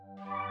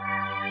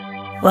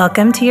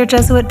Welcome to your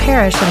Jesuit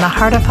parish in the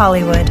heart of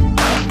Hollywood.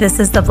 This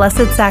is the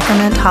Blessed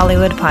Sacrament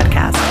Hollywood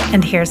podcast,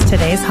 and here's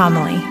today's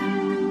homily.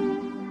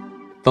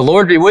 The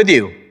Lord be with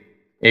you.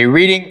 A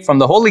reading from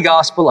the Holy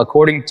Gospel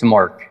according to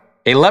Mark.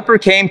 A leper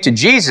came to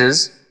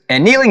Jesus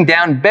and kneeling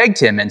down begged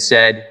him and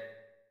said,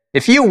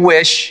 "If you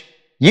wish,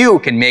 you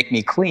can make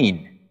me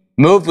clean."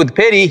 Moved with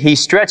pity, he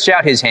stretched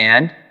out his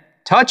hand,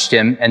 touched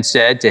him, and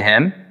said to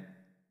him,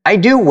 "I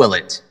do will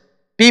it.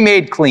 Be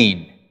made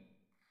clean."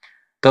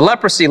 The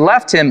leprosy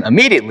left him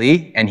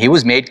immediately, and he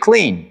was made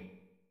clean.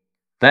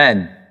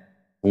 Then,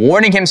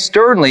 warning him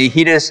sternly,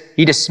 he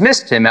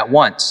dismissed him at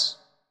once.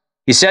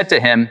 He said to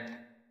him,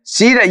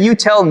 "See that you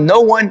tell no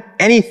one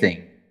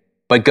anything,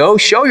 but go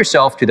show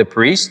yourself to the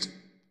priest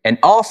and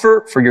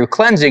offer for your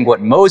cleansing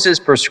what Moses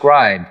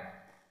prescribed.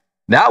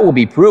 That will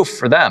be proof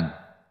for them."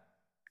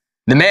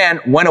 The man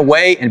went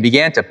away and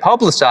began to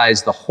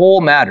publicize the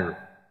whole matter.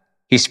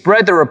 He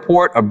spread the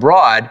report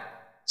abroad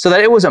so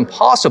that it was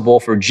impossible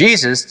for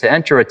Jesus to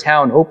enter a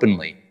town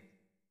openly.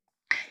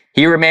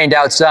 He remained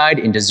outside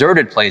in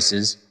deserted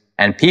places,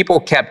 and people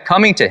kept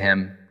coming to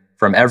him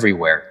from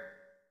everywhere.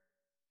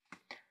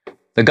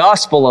 The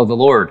Gospel of the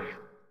Lord.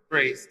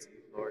 Praise to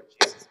you, Lord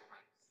Jesus Christ.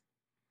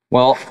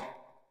 Well,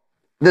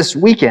 this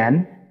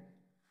weekend,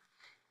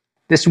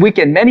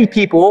 many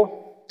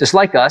people, just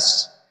like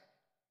us,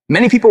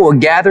 many people will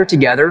gather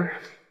together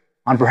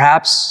on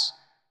perhaps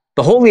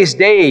the holiest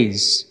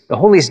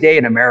day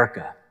in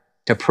America,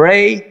 to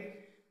pray,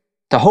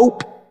 to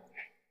hope,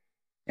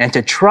 and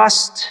to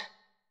trust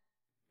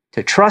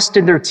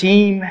in their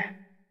team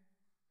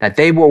that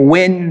they will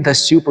win the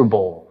Super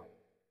Bowl,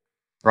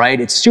 right?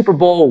 It's Super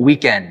Bowl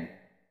weekend.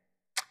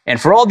 And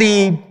for all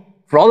the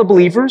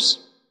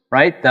believers,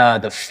 right,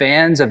 the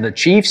fans of the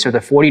Chiefs or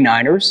the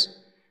 49ers,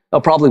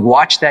 they'll probably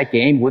watch that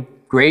game with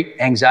great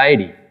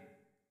anxiety.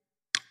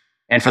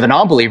 And for the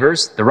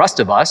non-believers, the rest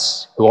of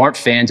us who aren't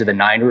fans of the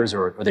Niners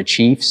or the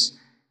Chiefs,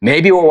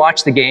 maybe we'll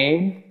watch the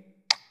game,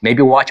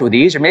 maybe we'll watch it with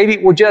ease, or maybe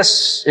we'll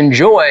just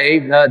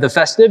enjoy the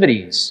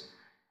festivities,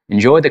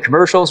 enjoy the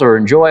commercials, or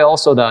enjoy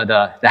also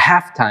the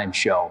halftime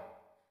show.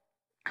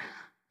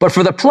 But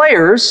for the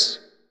players,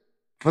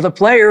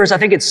 I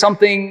think it's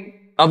something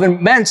of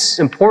immense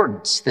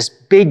importance. This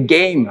big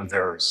game of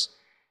theirs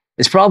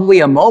is probably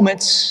a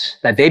moment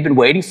that they've been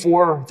waiting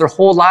for their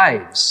whole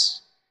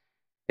lives.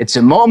 It's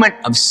a moment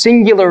of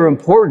singular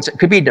importance. It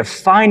could be a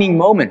defining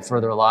moment for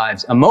their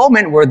lives, a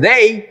moment where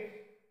they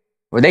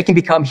can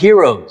become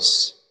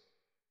heroes.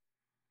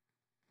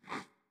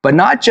 But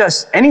not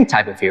just any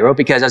type of hero,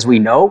 because as we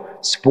know,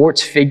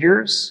 sports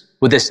figures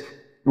with this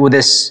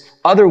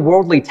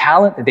otherworldly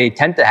talent that they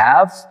tend to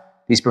have,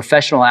 these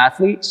professional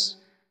athletes,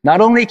 not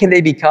only can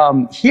they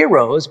become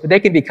heroes, but they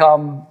can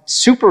become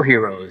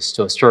superheroes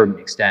to a certain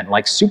extent,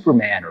 like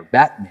Superman or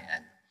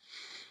Batman.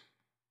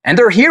 And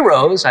they're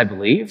heroes, I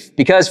believe,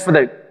 because for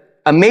the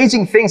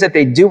amazing things that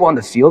they do on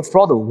the field, for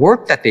all the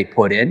work that they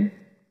put in,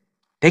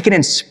 they can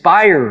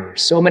inspire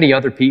so many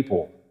other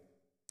people,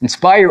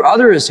 inspire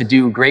others to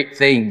do great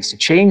things, to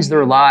change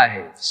their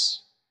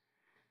lives.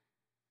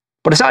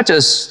 But it's not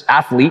just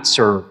athletes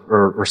or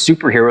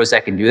superheroes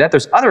that can do that.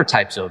 There's other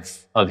types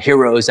of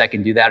heroes that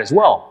can do that as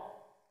well.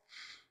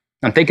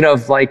 I'm thinking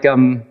of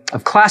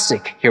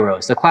classic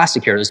heroes, the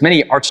classic heroes. There's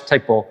many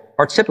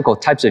archetypical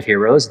types of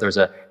heroes. There's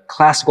a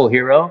classical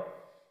hero.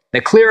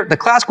 The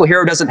classical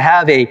hero doesn't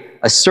have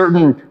a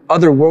certain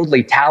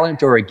otherworldly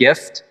talent or a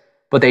gift,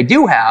 but they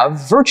do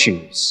have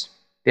virtues.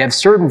 They have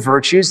certain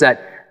virtues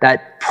that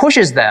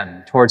pushes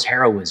them towards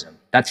heroism,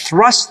 that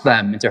thrusts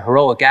them into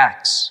heroic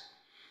acts.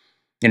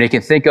 You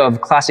can think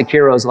of classic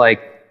heroes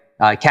like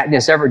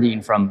Katniss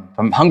Everdeen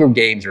from Hunger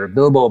Games, or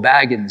Bilbo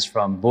Baggins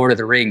from Lord of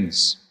the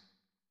Rings.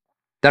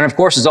 Then, of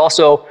course, is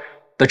also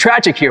the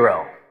tragic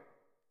hero.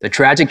 The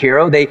tragic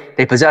hero,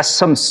 they possess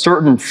some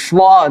certain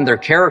flaw in their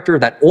character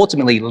that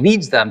ultimately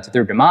leads them to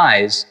their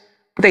demise,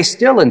 but they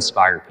still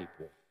inspire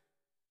people.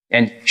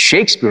 And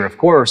Shakespeare, of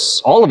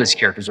course, all of his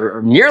characters,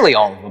 or nearly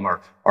all of them,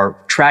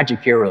 are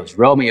tragic heroes,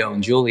 Romeo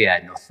and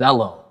Juliet and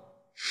Othello.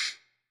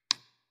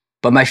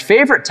 But my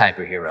favorite type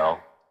of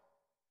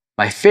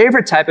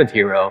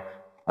hero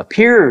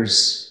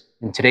appears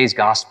in today's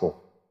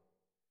gospel.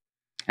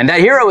 And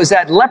that hero is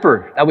that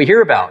leper that we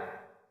hear about,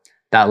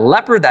 that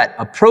leper that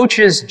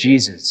approaches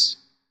Jesus.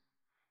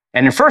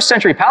 And in first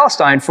century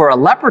Palestine, for a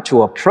leper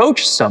to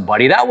approach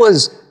somebody, that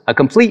was a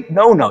complete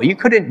no-no. You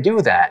couldn't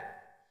do that.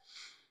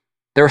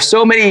 There's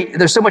so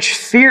much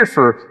fear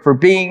for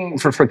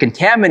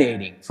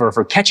contaminating,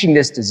 for catching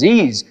this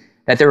disease,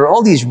 that there are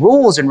all these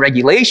rules and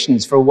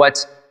regulations for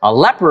what a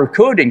leper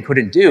could and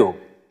couldn't do.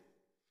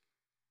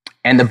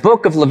 And the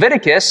book of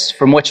Leviticus,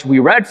 from which we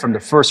read from the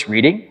first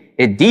reading,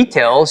 it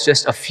details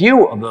just a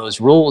few of those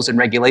rules and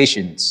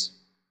regulations.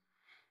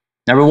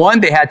 Number one,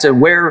 they had to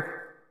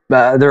wear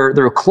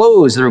their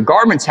clothes, their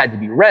garments had to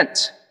be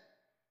rent.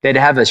 They had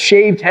to have a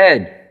shaved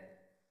head.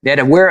 They had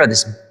to wear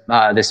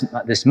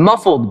this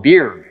muffled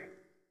beard.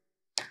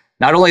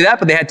 Not only that,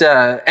 but they had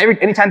to,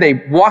 anytime they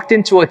walked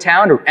into a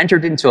town or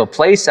entered into a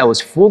place that was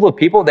full of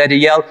people, they had to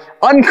yell,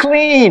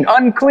 "Unclean,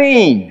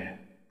 unclean."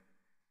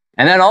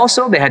 And then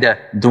also they had to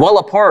dwell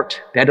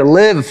apart. They had to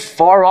live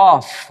far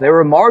off. They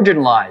were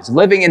marginalized,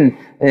 living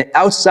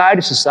outside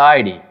of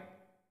society.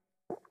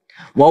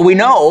 Well, we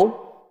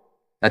know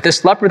that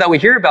this leper that we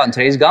hear about in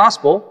today's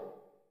gospel,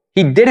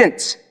 he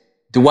didn't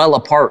dwell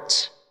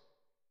apart.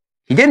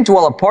 He didn't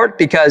dwell apart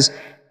because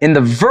in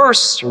the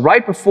verse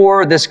right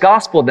before this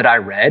gospel that I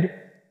read,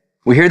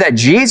 we hear that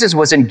Jesus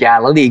was in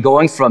Galilee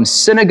going from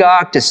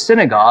synagogue to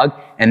synagogue,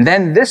 and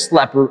then this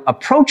leper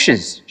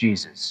approaches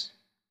Jesus.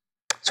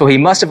 So he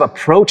must have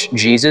approached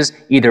Jesus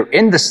either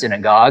in the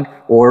synagogue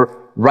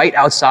or right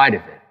outside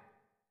of it.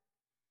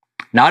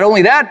 Not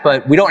only that,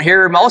 but we don't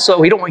hear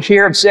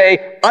him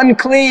say,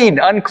 unclean,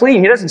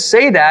 unclean. He doesn't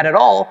say that at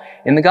all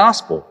in the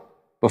gospel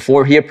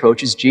before he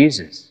approaches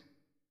Jesus.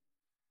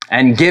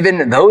 And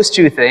given those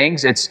two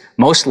things, it's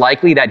most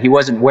likely that he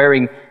wasn't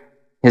wearing,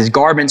 his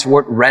garments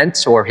weren't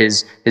rent, or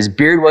his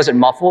beard wasn't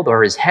muffled,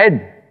 or his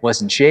head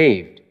wasn't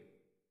shaved.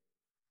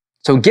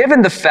 So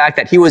given the fact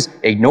that he was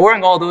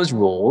ignoring all those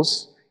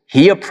rules,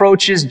 he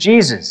approaches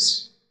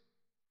Jesus.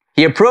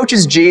 He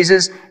approaches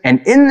Jesus,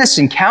 and in this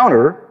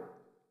encounter,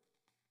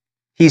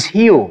 he's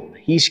healed.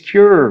 He's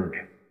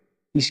cured.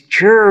 He's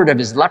cured of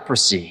his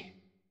leprosy.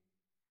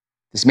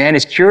 This man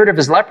is cured of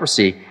his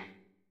leprosy.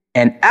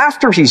 And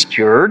after he's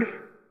cured,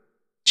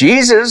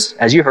 Jesus,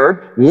 as you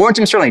heard, warns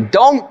him sternly,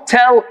 don't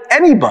tell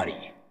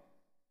anybody.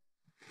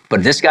 But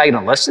is this guy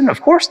going to listen?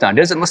 Of course not.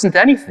 He doesn't listen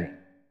to anything.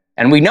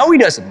 And we know he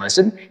doesn't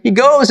listen. He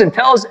goes and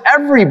tells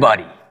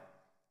everybody.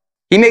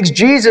 He makes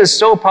Jesus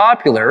so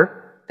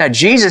popular that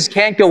Jesus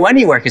can't go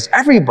anywhere because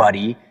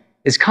everybody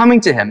is coming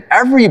to him.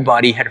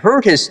 Everybody had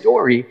heard his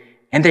story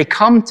and they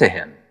come to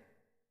him.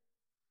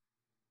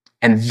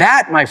 And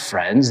that, my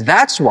friends,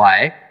 that's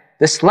why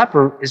this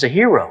leper is a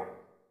hero.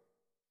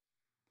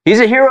 He's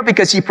a hero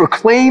because he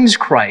proclaims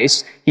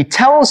Christ, he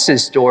tells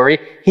his story,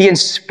 he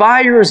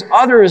inspires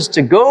others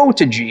to go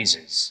to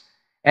Jesus.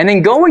 And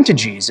in going to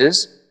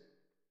Jesus,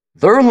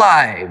 their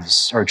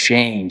lives are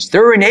changed.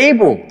 They're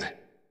enabled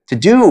to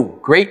do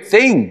great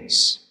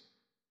things.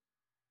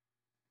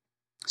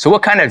 So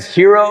what kind of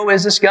hero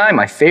is this guy?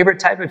 My favorite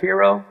type of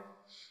hero?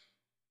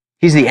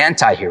 He's the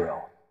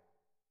anti-hero.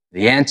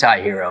 The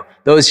anti-hero.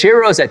 Those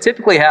heroes that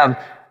typically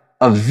have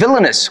a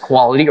villainous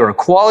quality or a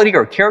quality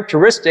or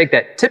characteristic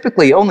that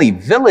typically only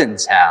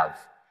villains have.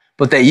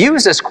 But they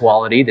use this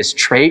quality, this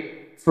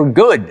trait, for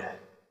good.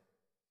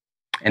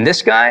 And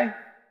this guy,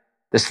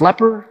 this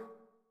leper,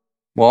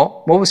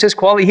 well, what was his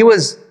quality? He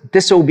was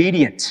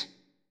disobedient.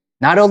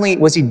 Not only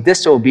was he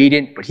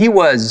disobedient, but he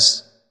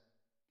was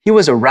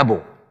a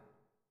rebel.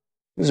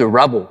 He was a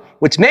rebel,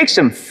 which makes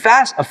him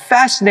a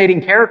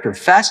fascinating character,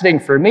 fascinating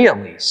for me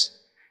at least,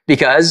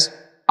 because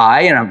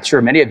I, and I'm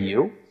sure many of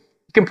you,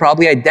 can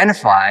probably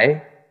identify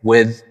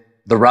with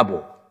the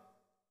rebel.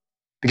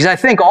 Because I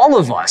think all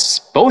of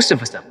us, most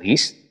of us at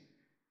least,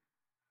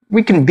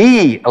 we can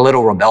be a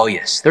little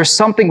rebellious. There's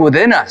something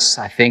within us,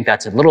 I think,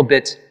 that's a little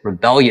bit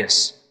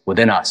rebellious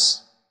within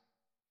us.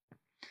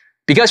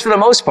 Because for the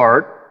most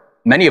part,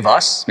 many of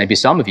us, maybe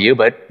some of you,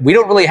 but we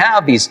don't really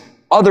have these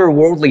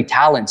otherworldly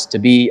talents to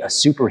be a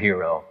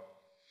superhero.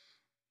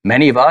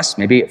 Many of us,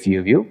 maybe a few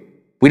of you,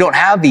 we don't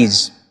have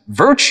these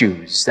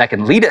virtues that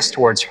can lead us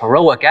towards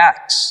heroic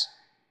acts.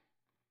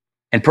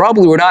 And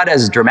probably we're not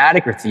as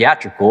dramatic or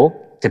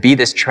theatrical to be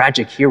this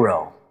tragic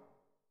hero.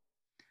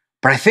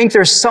 But I think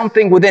there's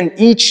something within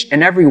each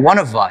and every one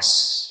of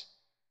us.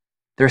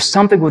 There's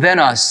something within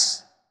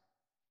us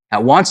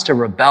that wants to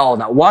rebel,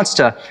 that wants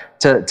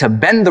to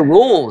bend the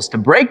rules, to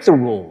break the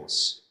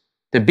rules,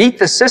 to beat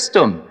the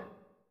system.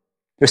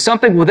 There's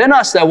something within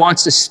us that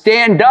wants to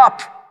stand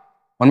up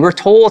when we're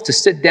told to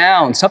sit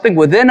down. Something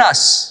within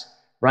us,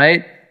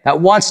 right,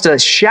 that wants to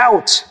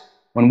shout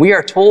when we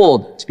are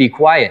told to be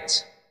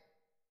quiet.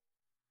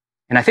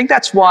 And I think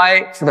that's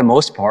why, for the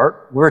most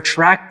part, we're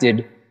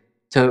attracted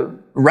to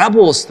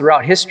rebels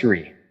throughout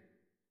history.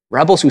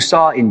 Rebels who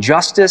saw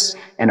injustice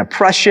and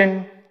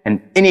oppression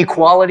and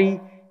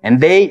inequality, and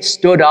they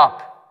stood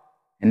up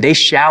and they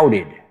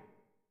shouted.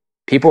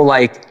 People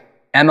like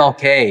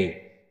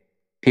MLK,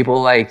 people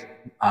like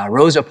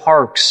Rosa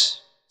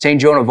Parks,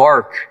 St. Joan of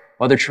Arc,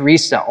 Mother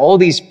Teresa, all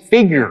these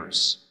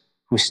figures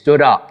who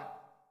stood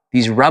up,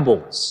 these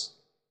rebels.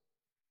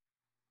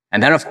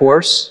 And then, of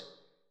course,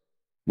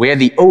 we have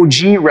the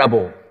OG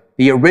rebel,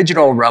 the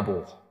original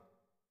rebel,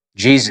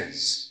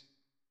 Jesus.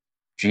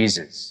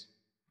 Jesus.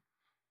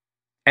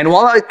 And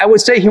while I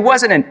would say he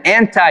wasn't an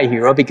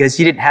anti-hero because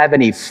he didn't have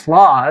any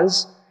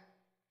flaws,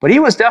 but he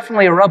was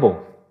definitely a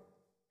rebel.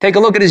 Take a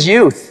look at his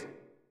youth.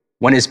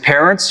 When his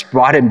parents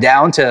brought him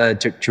down to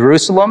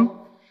Jerusalem,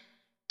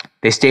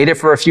 they stayed there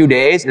for a few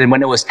days, and then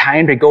when it was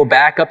time to go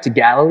back up to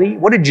Galilee,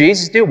 what did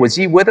Jesus do? Was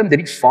he with them? Did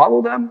he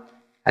follow them?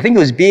 I think he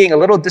was being a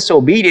little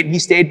disobedient. He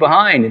stayed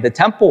behind in the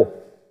temple.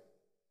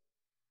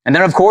 And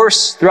then, of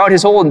course, throughout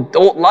his whole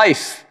adult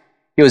life,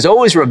 he was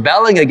always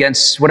rebelling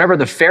against whatever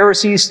the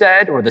Pharisees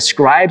said or the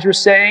scribes were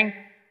saying.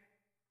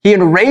 He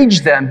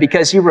enraged them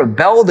because he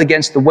rebelled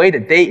against the way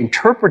that they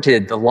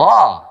interpreted the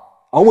law,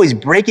 always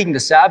breaking the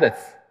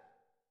Sabbath.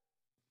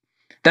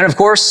 Then, of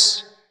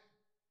course,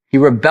 He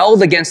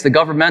rebelled against the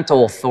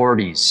governmental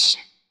authorities.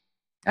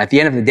 At the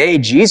end of the day,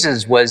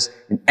 Jesus was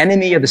an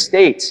enemy of the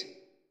state,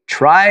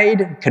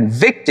 tried,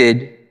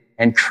 convicted,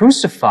 and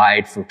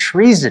crucified for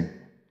treason,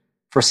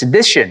 for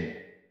sedition.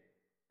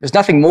 There's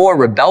nothing more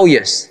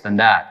rebellious than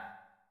that.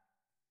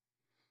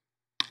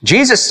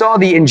 Jesus saw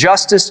the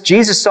injustice,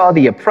 Jesus saw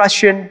the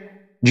oppression,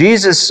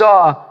 Jesus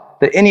saw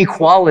the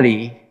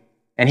inequality,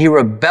 and he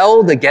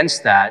rebelled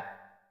against that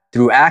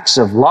through acts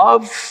of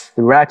love,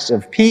 through acts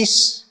of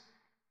peace,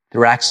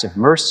 through acts of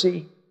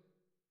mercy.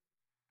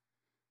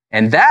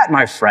 And that,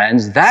 my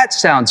friends, that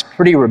sounds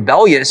pretty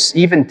rebellious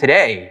even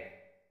today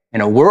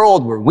in a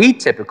world where we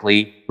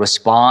typically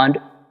respond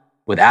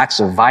with acts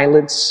of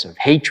violence, of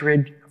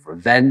hatred, of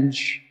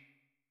revenge.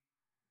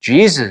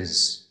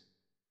 Jesus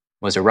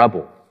was a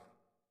rebel.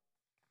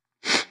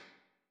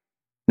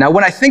 Now,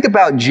 when I think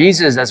about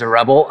Jesus as a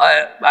rebel,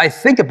 I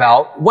think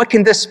about what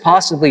can this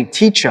possibly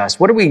teach us?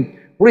 What are we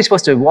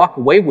supposed to walk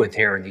away with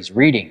here in these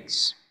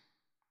readings?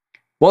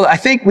 Well, I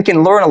think we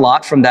can learn a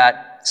lot from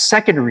that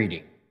second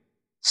reading,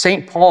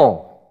 St.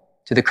 Paul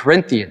to the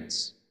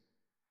Corinthians.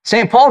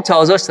 St. Paul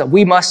tells us that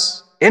we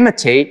must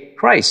imitate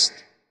Christ.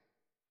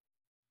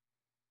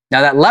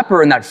 Now, that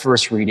leper in that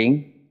first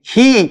reading,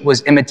 he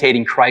was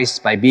imitating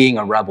Christ by being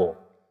a rebel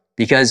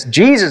because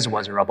Jesus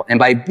was a rebel. And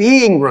by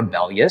being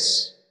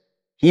rebellious,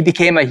 he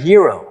became a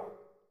hero.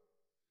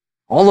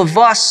 All of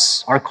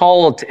us are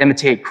called to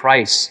imitate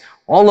Christ.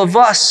 All of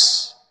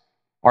us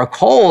are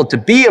called to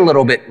be a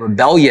little bit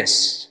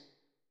rebellious,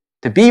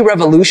 to be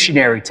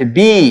revolutionary, to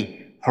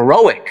be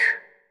heroic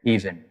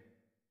even.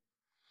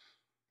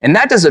 And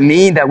that doesn't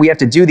mean that we have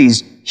to do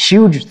these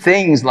huge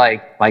things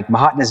like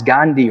Mahatma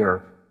Gandhi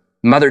or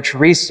Mother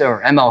Teresa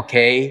or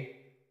MLK.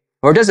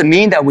 Or it doesn't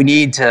mean that we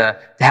need to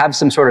have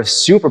some sort of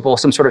Super Bowl,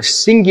 some sort of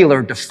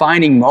singular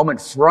defining moment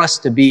for us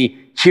to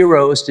be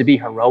heroes, to be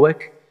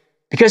heroic.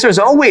 Because there's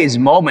always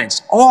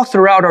moments all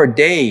throughout our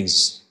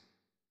days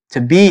to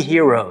be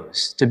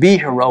heroes, to be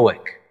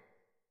heroic.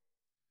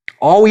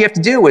 All we have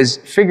to do is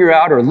figure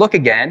out or look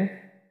again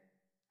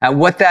at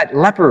what that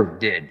leper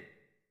did.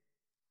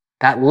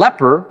 That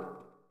leper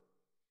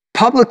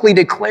publicly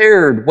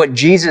declared what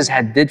Jesus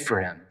had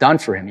done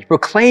for him. He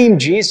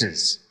proclaimed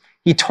Jesus.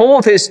 He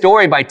told his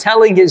story. By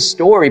telling his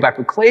story, by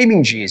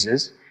proclaiming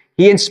Jesus,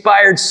 he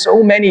inspired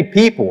so many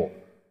people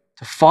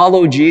to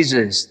follow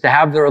Jesus, to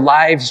have their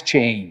lives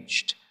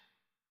changed,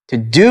 to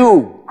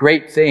do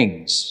great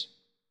things.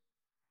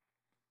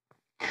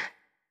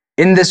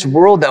 In this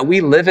world that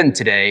we live in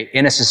today,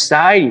 in the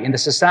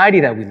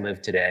society that we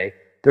live today,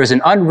 there's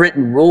an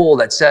unwritten rule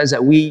that says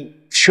that we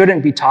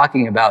shouldn't be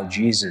talking about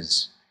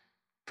Jesus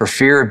for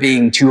fear of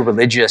being too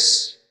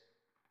religious,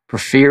 for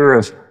fear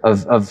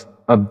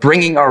of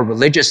bringing our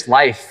religious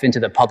life into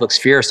the public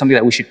sphere, something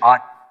that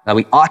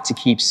we ought to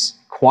keep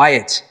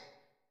quiet,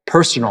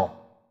 personal.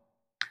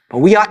 But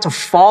we ought to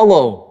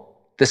follow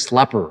this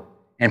leper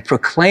and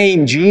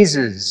proclaim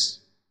Jesus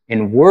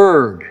in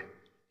word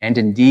and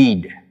in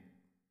deed.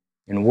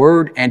 In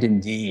word and in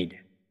deed.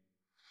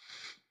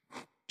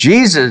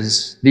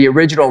 Jesus, the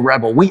original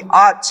rebel, we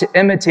ought to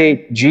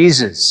imitate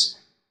Jesus.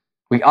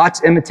 We ought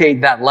to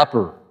imitate that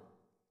leper.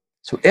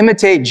 So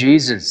imitate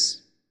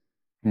Jesus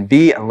and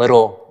be a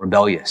little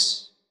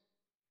rebellious.